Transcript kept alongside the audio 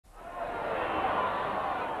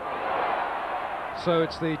So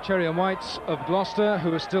it's the Cherry and Whites of Gloucester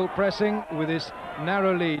who are still pressing with his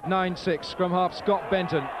narrow lead, 9-6. Scrum half Scott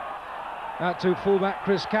Benton. Out to fullback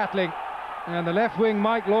Chris Catling. And the left wing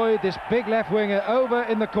Mike Lloyd, this big left winger, over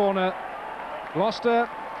in the corner. Gloucester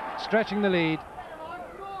stretching the lead.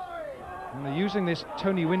 And they're using this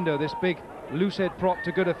Tony window, this big loose head prop,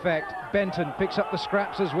 to good effect. Benton picks up the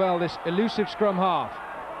scraps as well, this elusive scrum half.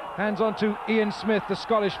 Hands on to Ian Smith, the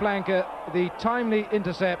Scottish flanker. The timely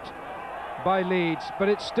intercept by Leeds, but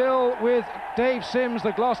it's still with Dave Sims,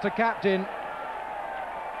 the Gloucester captain.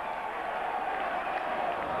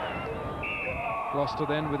 Gloucester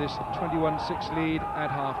then with his 21-6 lead at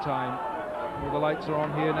half-time. All the lights are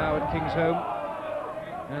on here now at Kingsholm,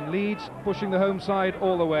 and Leeds pushing the home side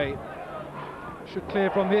all the way. Should clear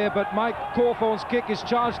from here, but Mike Cawthorne's kick is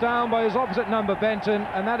charged down by his opposite number, Benton,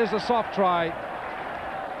 and that is a soft try.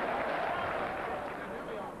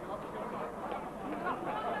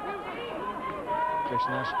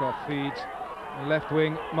 Jason Ashcroft feeds. Left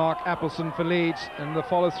wing Mark Appleson for Leeds, and the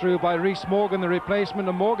follow through by Rhys Morgan, the replacement,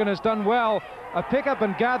 and Morgan has done well. A pick up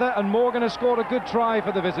and gather, and Morgan has scored a good try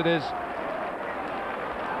for the visitors.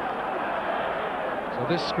 So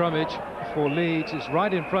this scrummage for Leeds is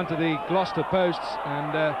right in front of the Gloucester posts,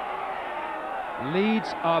 and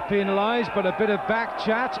Leeds are penalised, but a bit of back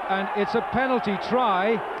chat, and it's a penalty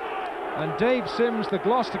try. And Dave Sims, the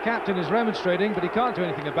Gloucester captain, is remonstrating, but he can't do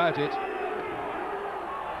anything about it.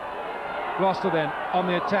 Gloucester then on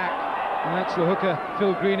the attack, and that's the hooker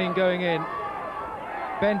Phil Greening going in.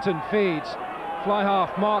 Benton feeds, fly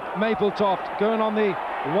half Mark Mapletoft going on the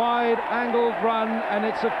wide angled run, and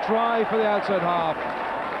it's a try for the outside half.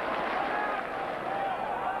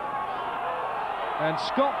 And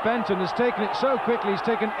Scott Benton has taken it so quickly, he's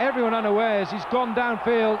taken everyone unawares. He's gone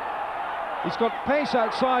downfield, he's got pace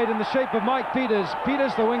outside in the shape of Mike Peters.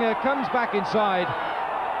 Peters, the winger, comes back inside.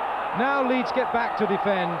 Now Leeds get back to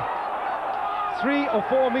defend. 3 or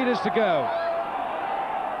 4 metres to go.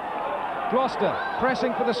 Gloucester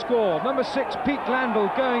pressing for the score. Number 6, Pete Glanville,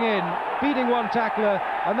 going in, beating one tackler,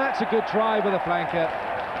 and that's a good try with a flanker.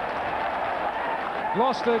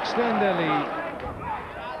 Gloucester extend their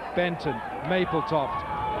lead. Benton, Mapletoft,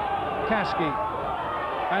 Caskey,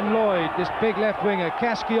 and Lloyd, this big left winger.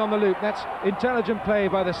 Caskey on the loop, that's intelligent play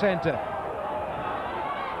by the centre.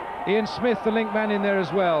 Ian Smith, the link man, in there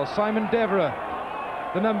as well. Simon Devereux,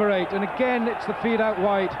 the number 8, and again it's the feed out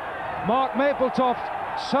wide. Mark Mapletoft,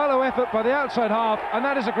 solo effort by the outside half, and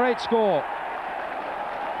that is a great score.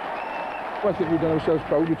 Well, I think we've done ourselves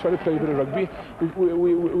proud. We tried to play a bit of rugby.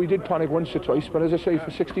 We did panic once or twice, but as I say,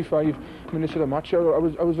 for 65 minutes of the match, I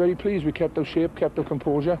was very pleased. We kept our shape, kept our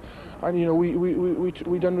composure, and you know,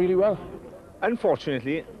 we done really well.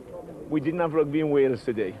 Unfortunately, we didn't have rugby in Wales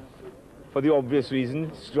today, for the obvious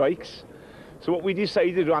reason, strikes. So what we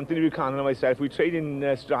decided, Anthony Buchanan and myself, we trained in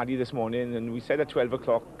Stradi this morning, and we said at 12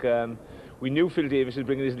 o'clock, we knew Phil Davis was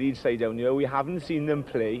bringing his Leeds side down here. We haven't seen them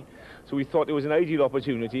play, so we thought it was an ideal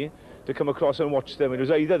opportunity to come across and watch them. It was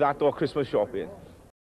either that or Christmas shopping.